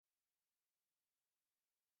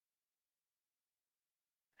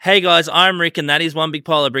Hey guys, I'm Rick, and that is One Big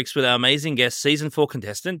Pile of Bricks with our amazing guest, Season 4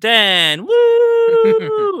 contestant, Dan.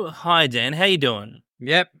 Woo! Hi, Dan. How you doing?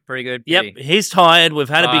 Yep, pretty good. Yep, he's tired. We've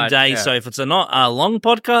had a big day, yeah. so if it's not a long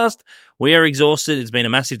podcast, we are exhausted. It's been a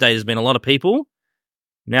massive day. There's been a lot of people.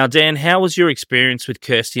 Now, Dan, how was your experience with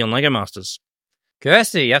Kirsty on Lego Masters?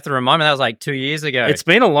 Kirsty, you have to remind me, that was like 2 years ago. It's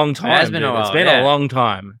been a long time. It has been a while, It's been a long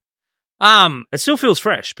time. It still feels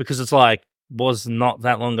fresh because it's like was not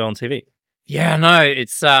that long ago on TV. Yeah, no,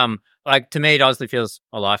 it's like to me it honestly feels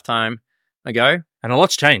a lifetime ago. And a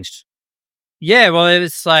lot's changed. Yeah, well, it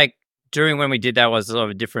was like during when we did that was sort of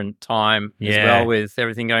a different time as well with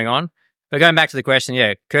everything going on. But going back to the question,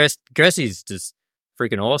 yeah, Kirsty's just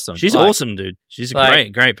freaking awesome. She's awesome, dude. She's a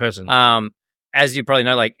great person. As you probably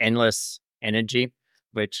know, like endless energy,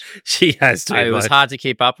 which she has to. It was hard to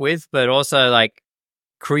keep up with, but also like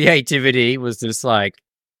creativity was just like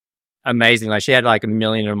amazing. Like she had like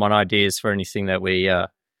 1,000,001 ideas for anything that we got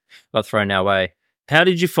thrown our way. How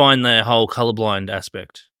did you find the whole colorblind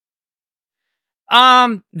aspect?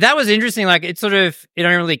 That was interesting. Like it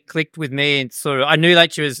only really clicked with me. It's I knew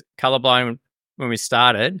like she was colorblind when we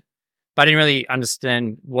started, but I didn't really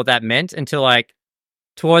understand what that meant until like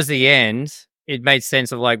towards the end. It made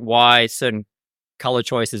sense of like why certain color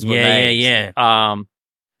choices were made. Yeah.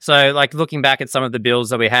 So like looking back at some of the builds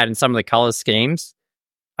that we had and some of the color schemes,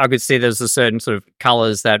 I could see there's a certain sort of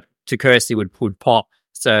colors that to Kirsty would pop.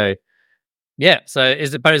 So yeah,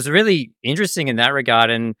 but it's really interesting in that regard.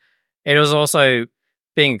 And it was also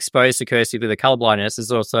being exposed to Kirsty with the colorblindness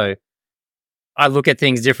is also, I look at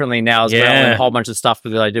things differently now as well. And a whole bunch of stuff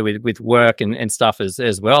that I do with work and stuff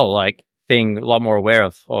as well, like being a lot more aware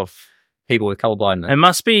of people with colorblindness. It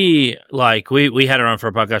must be like we had her on for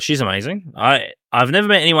a podcast. She's amazing. I've never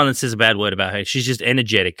met anyone that says a bad word about her. She's just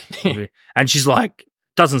energetic. And she's like,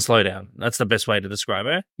 doesn't slow down. That's the best way to describe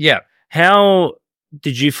her. Yeah. How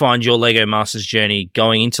did you find your Lego Masters journey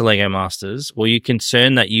going into Lego Masters? Were you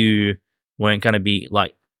concerned that you weren't going to be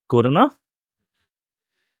like good enough?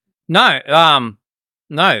 No.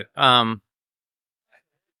 Like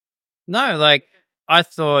I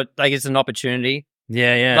thought like it's an opportunity.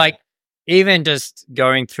 Yeah. Like even just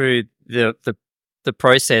going through the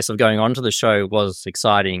process of going onto the show was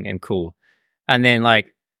exciting and cool. And then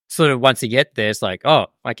like sort of once you get there, it's like, oh,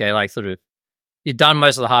 okay, like sort of you've done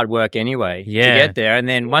most of the hard work anyway to get there. And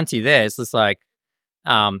then once you're there, it's just like,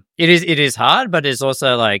 it is hard, but it's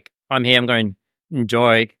also like, I'm here, I'm going to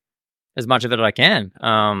enjoy as much of it as I can.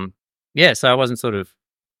 So I wasn't sort of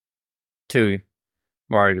too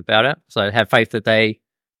worried about it. So I have faith that they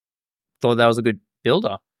thought that was a good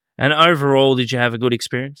builder. And overall, did you have a good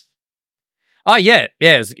experience? Oh, yeah.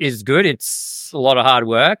 Yeah, it's good. It's a lot of hard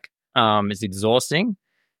work. It's exhausting,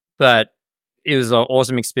 but it was an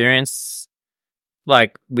awesome experience.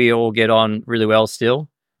 Like, we all get on really well still.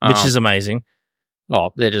 Which is amazing.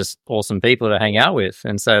 Oh, they're just awesome people to hang out with.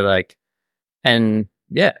 And so, like, so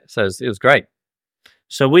it was great.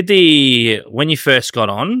 So when you first got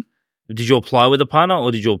on, did you apply with a partner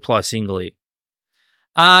or did you apply singly?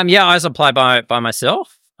 I was applied by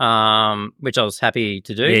myself, which I was happy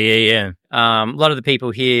to do. Yeah. A lot of the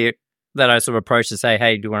people here that I sort of approached to say,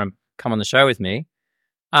 hey, do you want to come on the show with me?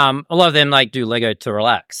 A lot of them like do Lego to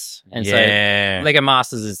relax. And so Lego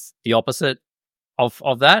Masters is the opposite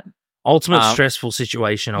of that. Ultimate stressful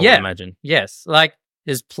situation, I would imagine. Yes. Like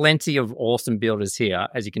there's plenty of awesome builders here,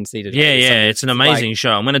 as you can see today. Yeah. So it's an amazing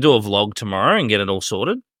show. I'm going to do a vlog tomorrow and get it all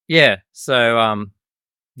sorted. Yeah. So,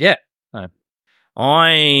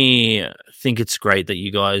 I think it's great that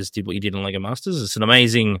you guys did what you did in Lego Masters. It's an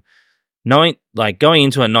amazing going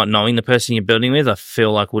into it, not knowing the person you're building with, I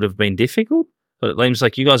feel like would have been difficult, but it seems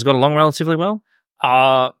like you guys got along relatively well.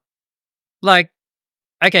 Okay,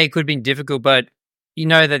 it could have been difficult, but you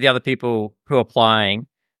know that the other people who are applying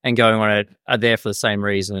and going on it are there for the same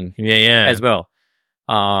reason. As well.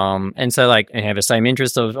 And so like, and have the same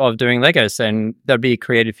interest of doing Legos, and they'll be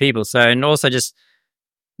creative people. So, and also just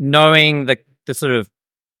knowing the sort of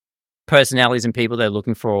personalities and people they're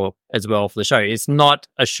looking for as well for the show. It's not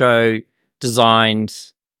a show designed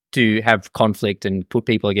to have conflict and put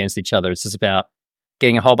people against each other. It's just about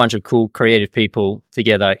getting a whole bunch of cool, creative people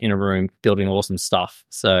together in a room, building awesome stuff.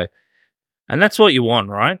 So, and that's what you want,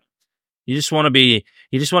 right? You just want to be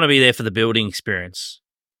there for the building experience.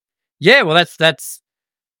 Yeah, well, that's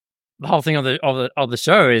the whole thing of the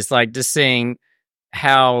show is like just seeing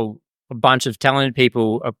how a bunch of talented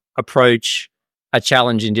people approach a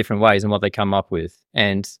challenge in different ways and what they come up with,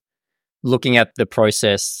 and looking at the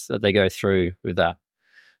process that they go through with that.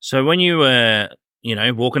 So when you were,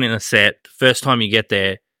 walking in a set, first time you get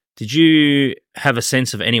there, did you have a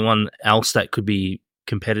sense of anyone else that could be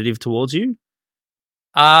competitive towards you?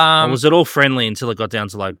 Or was it all friendly until it got down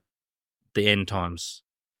to like the end times?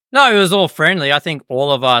 No, it was all friendly. I think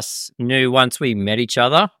all of us knew once we met each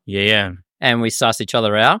other. Yeah. And we sussed each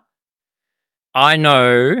other out. I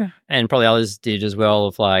know, and probably others did as well,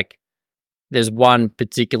 of like, there's one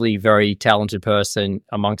particularly very talented person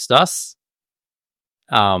amongst us.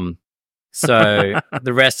 So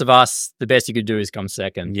the rest of us, the best you could do is come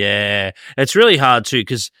second. Yeah. It's really hard too,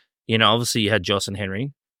 because, obviously you had Joss and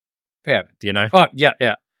Henry. Yeah. Oh,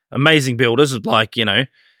 yeah. Amazing builders, like,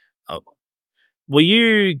 were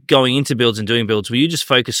you going into builds and doing builds, were you just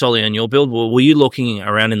focused solely on your build? Were you looking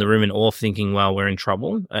around in the room and all thinking, well, we're in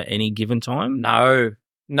trouble at any given time? No.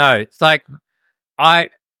 It's like I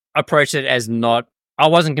approached it as I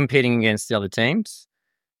wasn't competing against the other teams.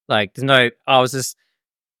 Like,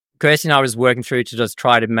 Kirsty and I was working through to just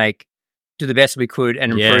try to do the best we could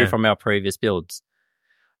and improve from our previous builds.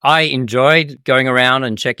 I enjoyed going around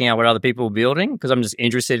and checking out what other people were building because I'm just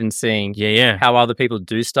interested in seeing how other people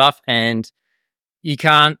do stuff. And you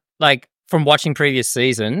can't, like, from watching previous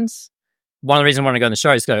seasons, one of the reasons I want to go on the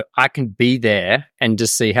show is I can be there and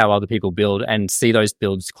just see how other people build and see those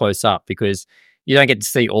builds close up because you don't get to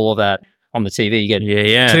see all of that on the TV. You get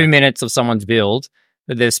 2 minutes of someone's build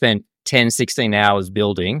that they've spent 10, 16 hours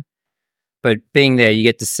building. But being there, you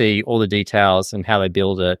get to see all the details and how they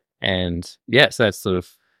build it. And so that's sort of...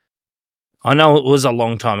 I know it was a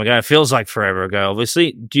long time ago. It feels like forever ago,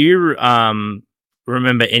 obviously. Do you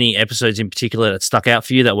remember any episodes in particular that stuck out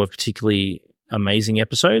for you that were particularly amazing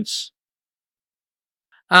episodes?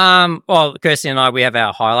 Well, Kirsty and I, we have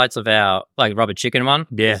our highlights of our like rubber chicken one.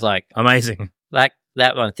 Yeah, it's like amazing. Like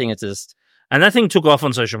that one thing, it's just and that thing took off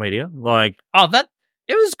on social media. Like, it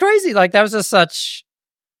was crazy. Like that was just such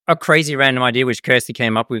a crazy random idea which Kirsty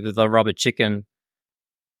came up with the rubber chicken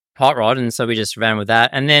hot rod, and so we just ran with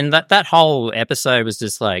that. And then that whole episode was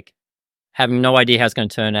just like having no idea how it's going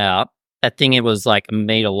to turn out. That thing, it was like a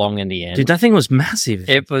meter long in the end. Dude, that thing was massive.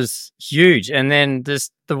 It was huge. And then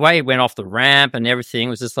just the way it went off the ramp and everything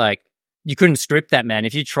was just like, you couldn't strip that, man.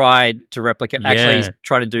 If you tried to replicate, actually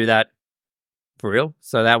try to do that for real.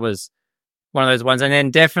 So that was one of those ones. And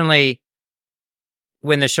then definitely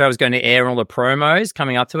when the show was going to air, all the promos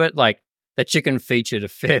coming up to it, like the chicken featured a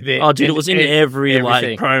fair bit. Oh, dude, it was in every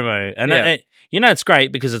like promo. And it's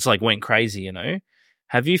great because it's like went crazy,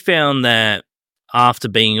 Have you found that after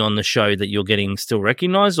being on the show that you're getting still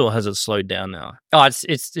recognized, or has it slowed down now? Oh,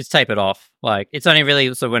 it's tapered off. Like it's only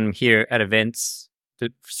really so when I'm here at events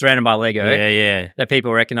surrounded by Lego, that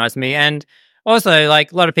people recognize me. And also,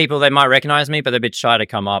 like a lot of people, they might recognize me, but they're a bit shy to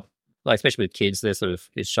come up. Like especially with kids, they're sort of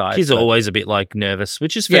shy. Kids are always a bit like nervous,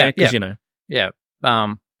 which is fair because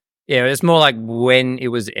it's more like when it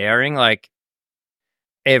was airing, like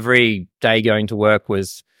every day going to work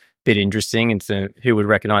was a bit interesting, and so who would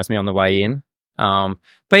recognize me on the way in.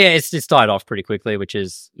 But yeah, it's died off pretty quickly, which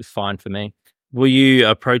is fine for me. Were you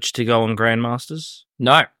approached to go on Grandmasters?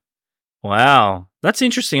 No. Wow. That's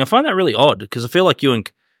interesting. I find that really odd because I feel like you and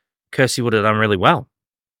Kirsty would have done really well.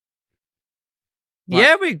 Like,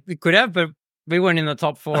 yeah, we could have, but we weren't in the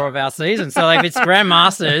top 4 of our season. So like if it's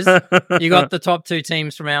Grandmasters, you got the top 2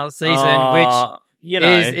 teams from our season, which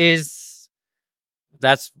is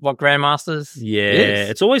that's what Grandmasters is.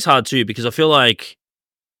 It's always hard too because I feel like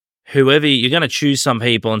whoever you're going to choose some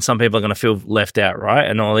people and some people are going to feel left out, right?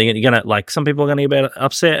 And you're going to like some people are going to get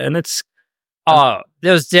upset, and it's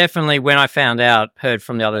there was definitely when I heard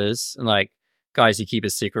from the others, and like guys, you keep a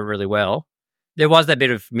secret really well. There was that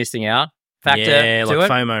bit of missing out factor, to like it.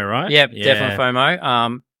 FOMO, right? Yeah, definitely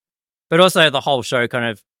FOMO. But also the whole show kind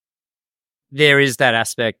of there is that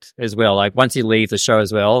aspect as well. Like once you leave the show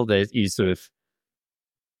as well, you sort of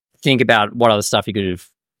think about what other stuff you could have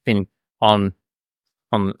been on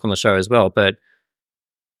the show as well, but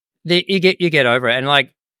you get over it, and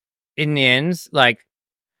like in the end, like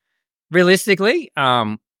realistically,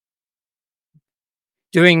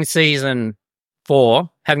 doing season 4,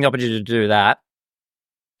 having the opportunity to do that,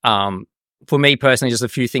 for me personally, just a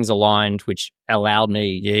few things aligned which allowed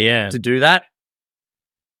me to do that.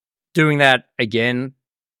 Doing that again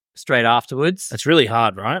straight afterwards, it's really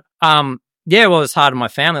hard, right? Well, it's hard on my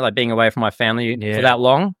family, like being away from my family for that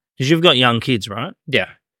long. Because you've got young kids, right? Yeah.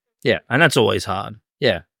 And that's always hard.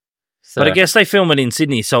 Yeah. So, but I guess they film it in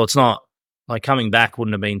Sydney, so it's not like coming back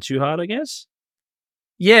wouldn't have been too hard, I guess.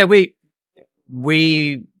 Yeah, we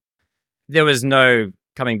there was no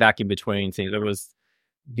coming back in between things. There was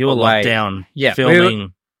you were locked down. Yeah,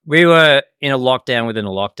 filming. We were in a lockdown within a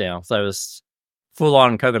lockdown, so it was full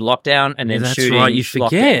on COVID lockdown, and then shooting. Right. You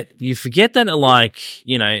forget that. Like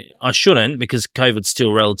I shouldn't because COVID's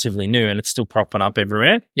still relatively new and it's still propping up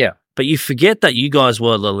everywhere. Yeah, but you forget that you guys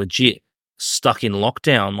were the legit stuck in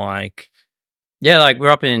lockdown. Like, yeah, like we're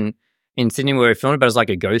up in Sydney where we filmed, but it was like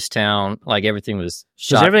a ghost town. Like everything was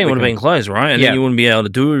shut. Because everything would have been closed, right? And Yeah. then you wouldn't be able to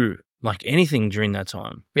do like anything during that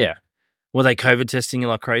time. Yeah. Were they COVID testing you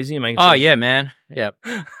like crazy? And Oh, yeah, man. Yeah.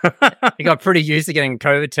 You got pretty used to getting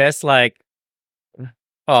COVID tests. Like,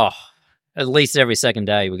 at least every second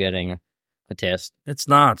day we're getting a test. It's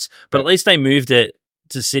nuts. But at least they moved it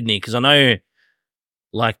to Sydney because I know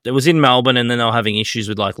like it was in Melbourne and then they were having issues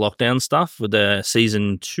with like lockdown stuff with the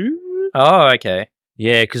season 2. Oh, okay.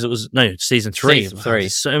 Yeah, because it was season 3. Season 3.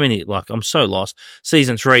 So many, like I'm so lost.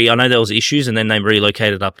 Season 3, I know there was issues and then they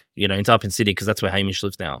relocated up, up in Sydney because that's where Hamish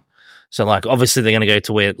lives now. So like obviously they're going to go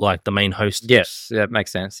to where like the main host. Yes, yeah, it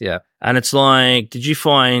makes sense. Yeah. And it's like, did you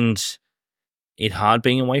find it hard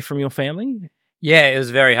being away from your family? Yeah, it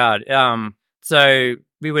was very hard. So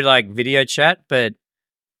we would like video chat, but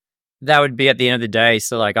that would be at the end of the day.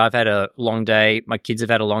 So like I've had a long day. My kids have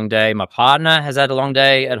had a long day. My partner has had a long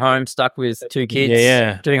day at home, stuck with 2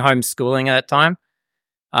 kids, doing homeschooling at that time.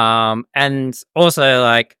 And also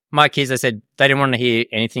like my kids, they said they didn't want to hear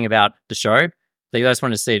anything about the show. They just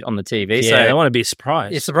wanted to see it on the TV. Yeah, so they want to be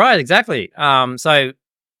surprised. Yeah, surprised, exactly. So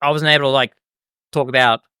I wasn't able to like talk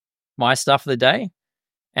about my stuff for the day,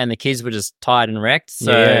 and the kids were just tired and wrecked.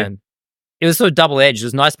 So it was sort of double-edged. It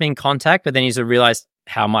was nice being in contact, but then you sort of realized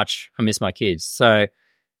how much I miss my kids. So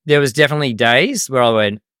there was definitely days where I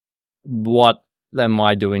went, what am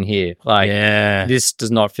I doing here? Like, this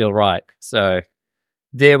does not feel right. So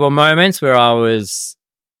there were moments where I was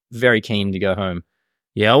very keen to go home.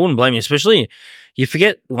 Yeah, I wouldn't blame you, especially you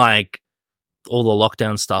forget like all the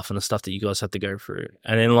lockdown stuff and the stuff that you guys have to go through.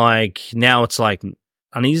 And then like now it's like,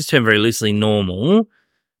 I use this term very loosely, normal,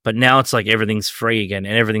 but now it's like everything's free again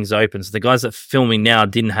and everything's open. So the guys that are filming now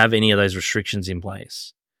didn't have any of those restrictions in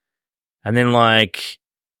place. And then like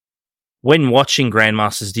when watching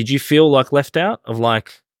Grandmasters, did you feel like left out of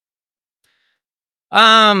like,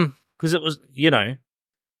 because it was, you're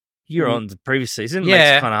on the previous season. Yeah. It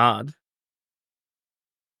makes it kind of hard.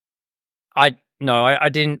 I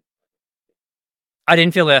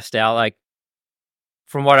didn't feel left out. Like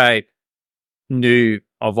from what I knew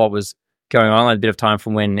of what was going on, I had a bit of time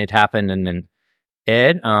from when it happened and then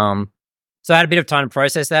aired. So I had a bit of time to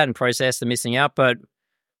process that and process the missing out. But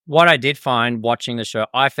what I did find watching the show,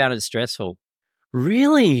 I found it stressful.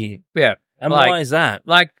 Really? Yeah. And why is that?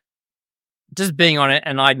 Like just being on it,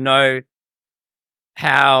 and I know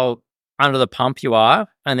how under the pump you are,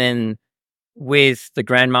 and then with the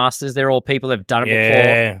Grandmasters, they're all people that have done it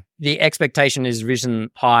before. The expectation is risen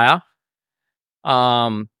higher.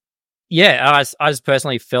 I just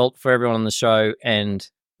personally felt for everyone on the show, and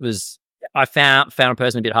I found a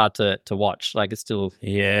person a bit hard to watch. Like it's still fresh.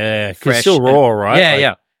 It's still raw,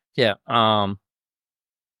 right? Yeah.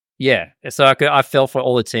 So I felt for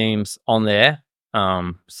all the teams on there.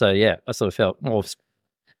 So yeah, I sort of felt more.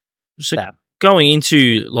 Going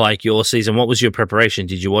into like your season, what was your preparation?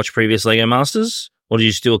 Did you watch previous Lego Masters, or did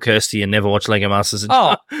you still Kirsty and never watch Lego Masters?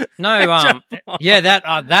 Oh no, that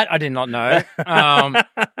I did not know,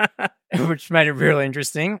 which made it really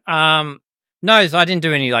interesting. No, so I didn't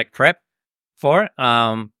do any like prep for it.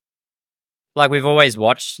 Like we've always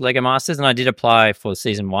watched Lego Masters, and I did apply for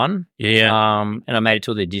season 1. Yeah. And I made it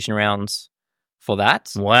to the audition rounds for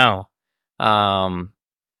that. Wow.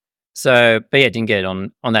 So, but yeah, didn't get it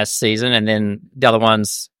on that season. And then the other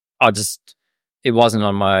ones, it wasn't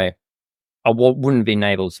on I wouldn't have been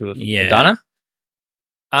able to have done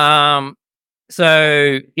it.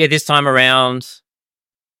 So yeah, this time around,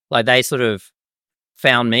 like they sort of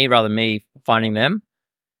found me rather than me finding them.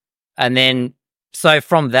 And then, so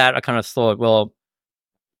from that, I kind of thought, well,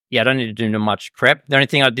 yeah, I don't need to do much prep. The only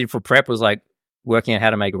thing I did for prep was like working out how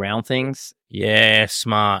to make round things. Yeah,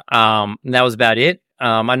 smart. And that was about it.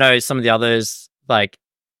 I know some of the others, like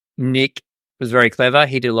Nick was very clever.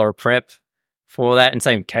 He did a lot of prep for that, and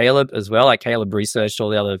same Caleb as well. Like Caleb researched all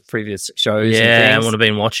the other previous shows. Yeah, and would have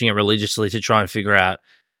been watching it religiously to try and figure out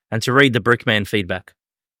and to read the Brickman feedback.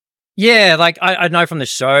 Yeah, like I know from the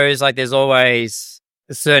shows, like there's always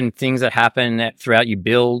certain things that happen throughout you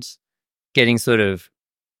build, getting sort of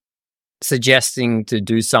suggesting to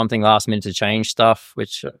do something last minute to change stuff,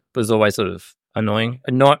 which was always sort of annoying.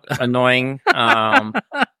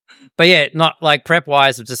 But yeah, not like prep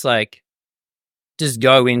wise, it's just like just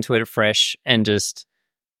go into it fresh and just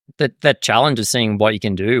that challenge of seeing what you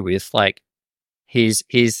can do with like here's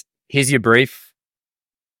your brief,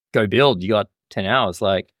 go build. You got 10 hours.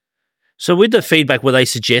 Like, so with the feedback, were they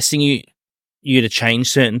suggesting you to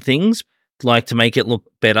change certain things, like to make it look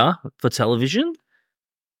better for television?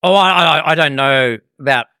 Oh, I don't know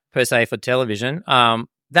about per se for television.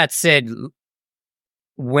 That said,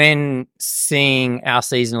 when seeing our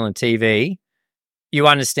season on the TV, you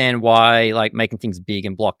understand why, like, making things big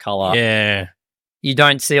and block color. Yeah. You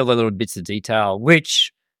don't see all the little bits of detail,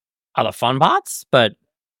 which are the fun parts, but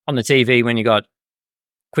on the TV, when you got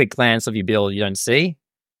quick glance of your build, you don't see.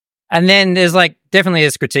 And then there's like definitely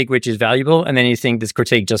this critique which is valuable, and then you think there's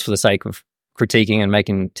critique just for the sake of critiquing and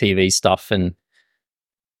making TV stuff, and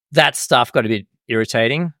that stuff got a bit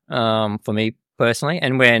irritating for me personally.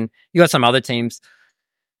 And when you got some other teams,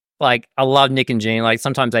 like I love Nick and Gene, like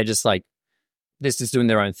sometimes they just like this is doing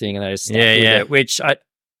their own thing and they just stuck with it, which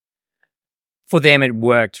for them it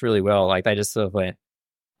worked really well. Like they just sort of went,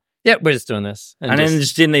 yeah, we're just doing this. And then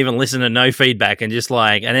just didn't even listen to no feedback and just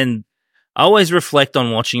like, and then I always reflect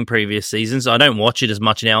on watching previous seasons. I don't watch it as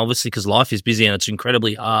much now, obviously, because life is busy and it's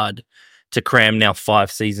incredibly hard to cram now 5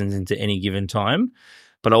 seasons into any given time.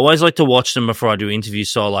 But I always like to watch them before I do interviews,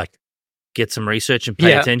 so I like get some research and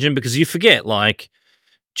pay attention, because you forget, like,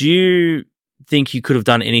 do you think you could have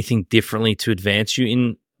done anything differently to advance you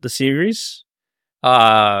in the series?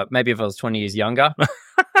 Maybe if I was 20 years younger.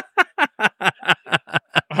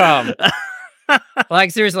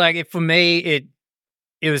 Like seriously, like for me,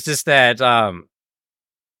 it was just that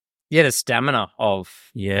the stamina of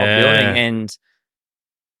building, and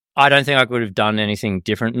I don't think I could have done anything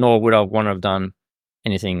different, nor would I want to have done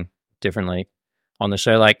anything differently on the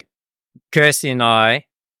show. Like Kirsty and I,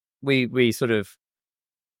 we sort of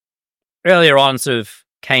earlier on sort of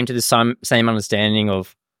came to the same understanding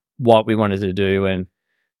of what we wanted to do, and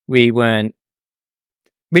we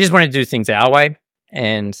just wanted to do things our way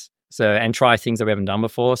and try things that we haven't done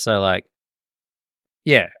before. So like,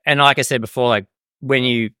 yeah. And like I said before, like when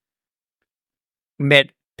you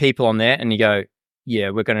met people on there and you go,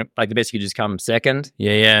 yeah, we're going to, like, the best you could just come second.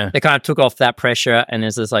 Yeah. They kind of took off that pressure, and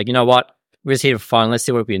it's just like, you know what? We're just here for fun. Let's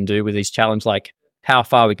see what we can do with these challenges, like how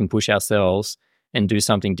far we can push ourselves and do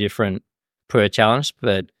something different per challenge.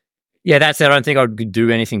 But yeah, that's it. I don't think I would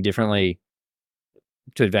do anything differently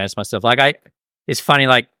to advance myself. Like it's funny,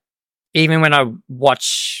 like even when I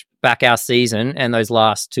watch back our season and those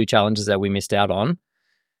last 2 challenges that we missed out on,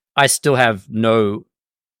 I still have no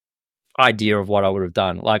idea of what I would have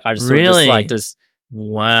done. Like I just really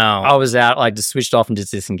wow. I was out, like just switched off and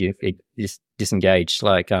just disengaged.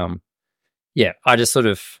 Like I just sort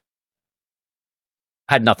of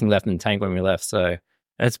had nothing left in the tank when we left. So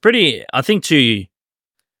it's pretty, I think too,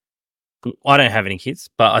 I don't have any kids,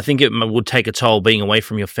 but I think it would take a toll being away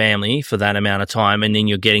from your family for that amount of time, and then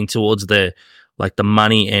you're getting towards the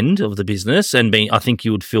money end of the business, and I think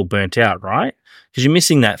you would feel burnt out, right? Because you're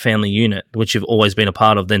missing that family unit, which you've always been a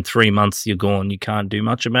part of. Then 3 months you're gone, you can't do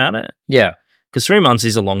much about it. Yeah. Because 3 months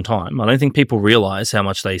is a long time. I don't think people realize how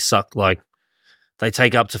much they suck, like they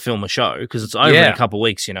take up to film a show, because it's over in a couple of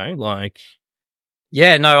weeks, you know, like.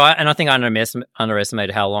 Yeah, no, I think I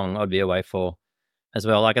underestimated how long I'd be away for as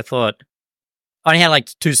well. Like I thought, I only had like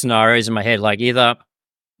 2 scenarios in my head. Like either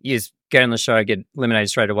you just get on the show, get eliminated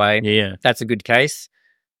straight away. Yeah. That's a good case.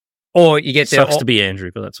 Or you get there. Sucks to be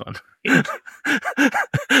Andrew, but that's fine.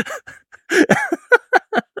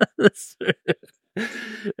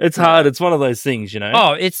 It's hard. It's one of those things, you know?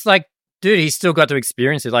 Oh, it's like, dude, he's still got to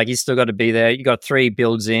experience it. Like he's still got to be there. You got 3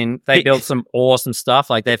 builds in. They built some awesome stuff.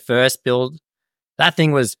 Like their first build, that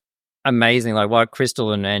thing was amazing. Like what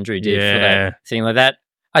Crystal and Andrew did for that thing like that.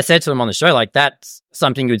 I said to them on the show, like that's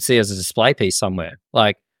something you'd see as a display piece somewhere.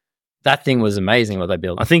 Like that thing was amazing what they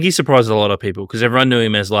built. I think he surprised a lot of people, because everyone knew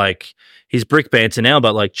him as like, he's Brick Banter now,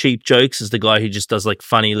 but like Cheap Jokes is the guy who just does like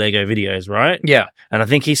funny Lego videos, right? Yeah. And I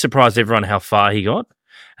think he surprised everyone how far he got.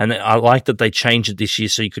 And I like that they changed it this year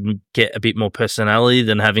so you could get a bit more personality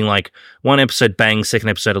than having like 1 episode bang, 2nd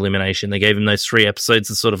episode elimination. They gave him those 3 episodes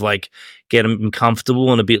to sort of like get him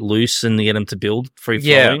comfortable and a bit loose and get him to build free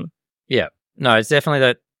flowing. Yeah. No, it's definitely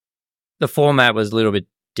that the format was a little bit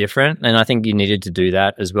different, and I think you needed to do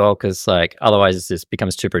that as well, because like otherwise it just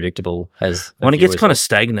becomes too predictable when it gets kind of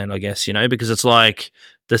stagnant, I guess, you know, because it's like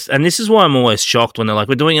this, and this is why I'm always shocked when they're like,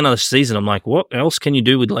 we're doing another season. I'm like, what else can you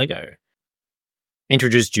do with Lego?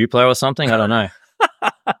 Introduce Duplo or something? I don't know.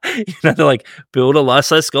 You know, they're like, build a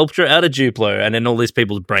life-size sculpture out of Duplo, and then all these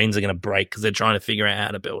people's brains are going to break because they're trying to figure out how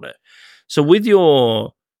to build it. So with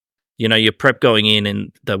your, you know, your prep going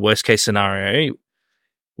in the worst case scenario,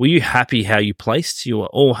 were you happy how you placed? You were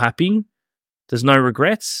all happy? There's no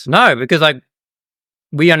regrets? No, because like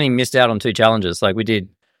we only missed out on 2 challenges. Like we did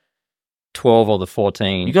 12 or the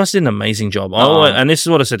 14. You guys did an amazing job. And this is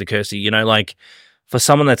what I said to Kirsty, you know, like for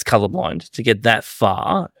someone that's colorblind to get that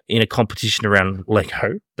far in a competition around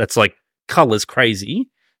Lego, that's like colors crazy.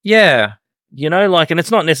 Yeah. You know, like, and it's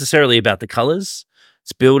not necessarily about the colors.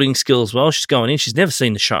 It's building skill as well. She's going in. She's never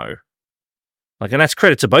seen the show. Like, and that's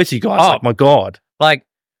credit to both of you guys. Oh. Like, my God. Like,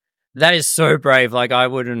 that is so brave. Like, I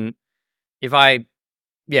wouldn't have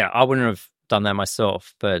done that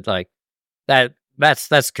myself. But like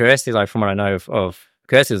that's Kirsty. Like, from what I know of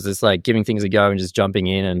Kirsty, is just like giving things a go and just jumping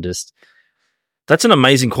in and just. That's an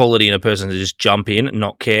amazing quality in a person to just jump in,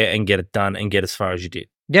 not care, and get it done and get as far as you did.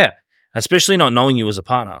 Yeah. Especially not knowing you as a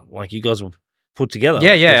partner. Like, you guys were put together.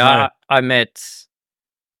 Yeah, yeah. I met,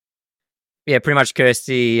 pretty much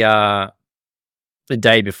Kirsty the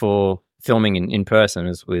day before filming in person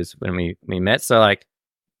was when we met. So, like,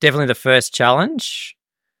 definitely the first challenge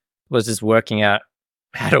was just working out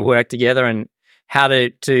how to work together and how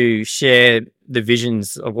to share the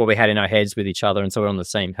visions of what we had in our heads with each other, and so we're on the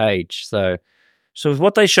same page. So with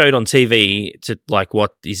what they showed on TV to like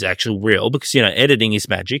what is actual real, because, you know, editing is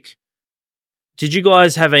magic. Did you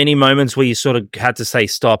guys have any moments where you sort of had to say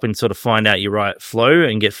stop and sort of find out your right flow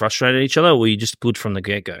and get frustrated at each other, or were you just good from the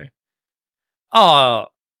get-go? Oh,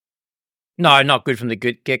 no, not good from the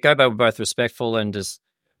get-go, but we're both respectful and just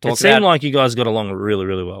talk. It seemed like you guys got along really,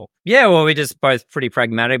 really well. Yeah, well, we're just both pretty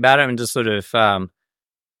pragmatic about it and just sort of,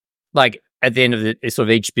 like, at the end of the sort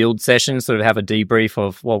of each build session, sort of have a debrief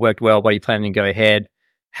of what worked well, what are you planning to go ahead,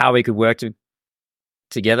 how we could work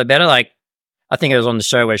together better. Like, I think it was on the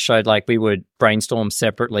show where it showed like we would brainstorm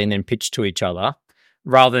separately and then pitch to each other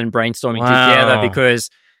rather than brainstorming together, because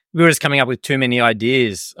we were just coming up with too many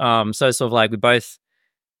ideas. So sort of like we both,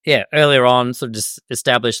 earlier on sort of just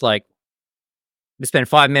established like we spent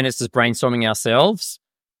 5 minutes just brainstorming ourselves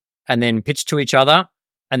and then pitch to each other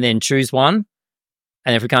and then choose one.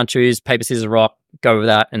 And if we can't choose, paper, scissors, rock, go with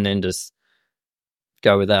that, and then just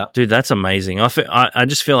go with that. Dude, that's amazing. I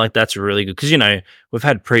just feel like that's really good because, you know, we've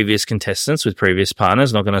had previous contestants with previous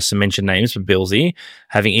partners, not going to mention names, but Billsy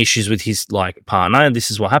having issues with his like partner. And this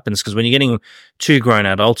is what happens because when you're getting two grown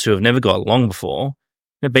adults who have never got along before,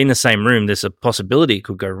 they've been in the same room, there's a possibility it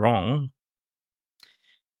could go wrong.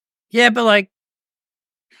 Yeah, but like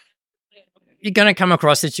you're going to come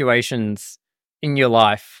across situations in your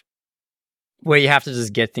life where you have to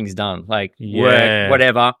just get things done, like work,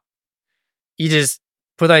 whatever. You just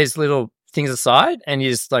put those little things aside and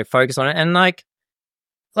you just like focus on it. And like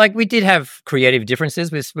we did have creative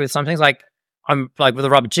differences with some things. Like I'm like with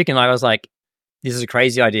the rubber chicken, I was like, this is a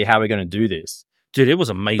crazy idea. How are we going to do this? Dude, it was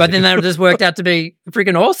amazing. But then that just worked out to be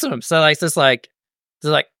freaking awesome. So like, it's just like,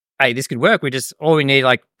 hey, this could work. All we need,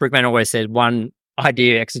 like Brickman always said, one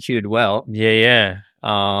idea executed well. Yeah.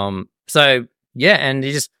 So yeah. And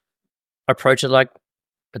you just approach it like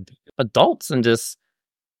adults and just.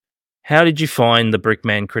 How did you find the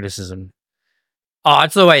Brickman criticism? Oh,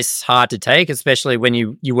 it's always hard to take, especially when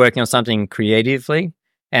you're working on something creatively,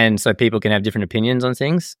 and so people can have different opinions on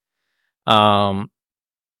things. So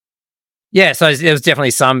there was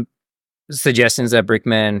definitely some suggestions that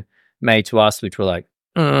Brickman made to us, which were like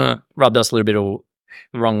rubbed us a little bit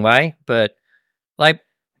the wrong way. But like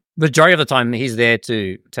majority of the time, he's there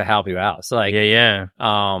to help you out. So like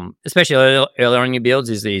especially earlier on in your builds,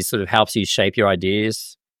 he sort of helps you shape your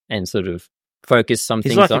ideas and sort of focus some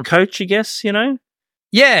things on. He's like a coach, I guess, you know?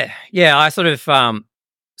 Yeah. I sort of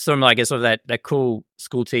like a sort of that cool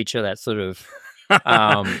school teacher that sort of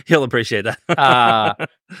he'll appreciate that. I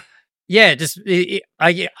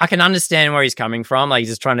can understand where he's coming from. Like he's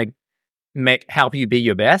just trying to help you be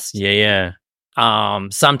your best. Yeah.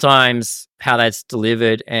 Sometimes how that's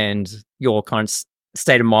delivered and your kind of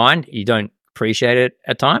state of mind, you don't appreciate it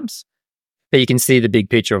at times, but you can see the big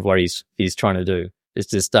picture of what he's trying to do. It's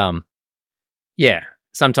just,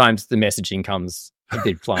 sometimes the messaging comes a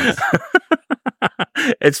bit blunt.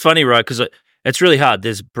 It's funny, right? Because it's really hard.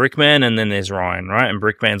 There's Brickman and then there's Ryan, right? And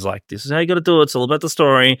Brickman's like, this is how you got to do it. It's all about the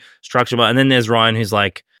story, structure. And then there's Ryan who's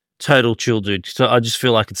like, total chill dude. So I just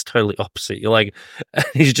feel like it's totally opposite. You're like,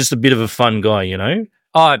 he's just a bit of a fun guy, you know?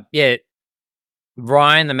 Oh, yeah.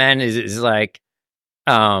 Ryan, the man, is like,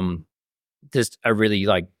 just a really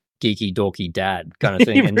like, geeky dorky dad kind of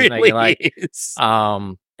thing. And really like is.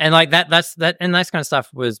 And like that's and that kind of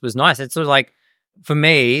stuff was nice. It's sort of like for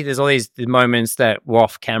me, there's all these moments that were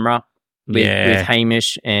off camera with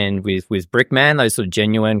Hamish and with Brickman, those sort of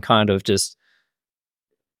genuine kind of just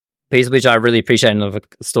pieces which I really appreciate and I've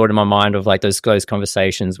stored in my mind of like those close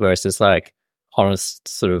conversations where it's just like honest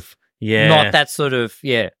sort of not that sort of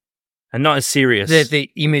and not as serious.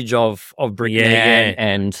 The image of Brickman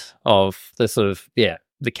and of the sort of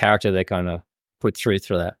the character they kind of put through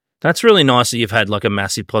that. That's really nice that you've had like a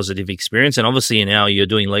massive positive experience. And obviously now you're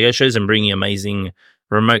doing Lego shows and bringing amazing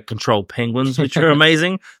remote control penguins, which are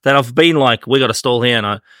amazing, that I've been like, we got a stall here.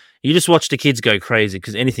 And you just watch the kids go crazy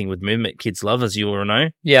because anything with movement, kids love, as you all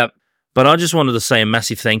know. Yeah. But I just wanted to say a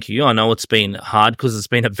massive thank you. I know it's been hard because it's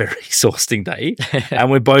been a very exhausting day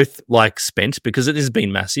and we're both like spent because it has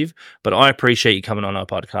been massive. But I appreciate you coming on our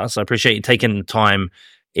podcast. I appreciate you taking the time,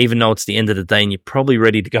 even though it's the end of the day and you're probably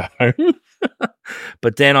ready to go home.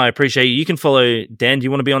 But Dan, I appreciate you. You can follow Dan. Do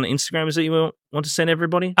you want to be on Instagram? Is that you want to send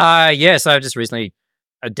everybody? Yes, I've just recently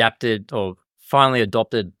finally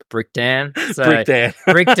adopted Brick Dan. So Brick Dan.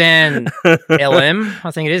 Brick Dan LM,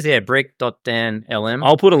 I think it is. Yeah, brick.dan LM.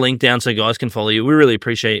 I'll put a link down so guys can follow you. We really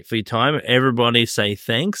appreciate it for your time. Everybody say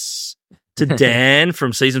thanks to Dan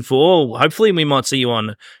from season 4. Hopefully we might see you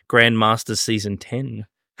on Grandmasters season 10.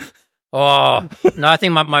 Oh, no, I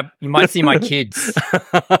think you might see my kids.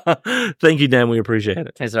 Thank you, Dan. We appreciate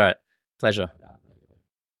it. It's all right. Pleasure.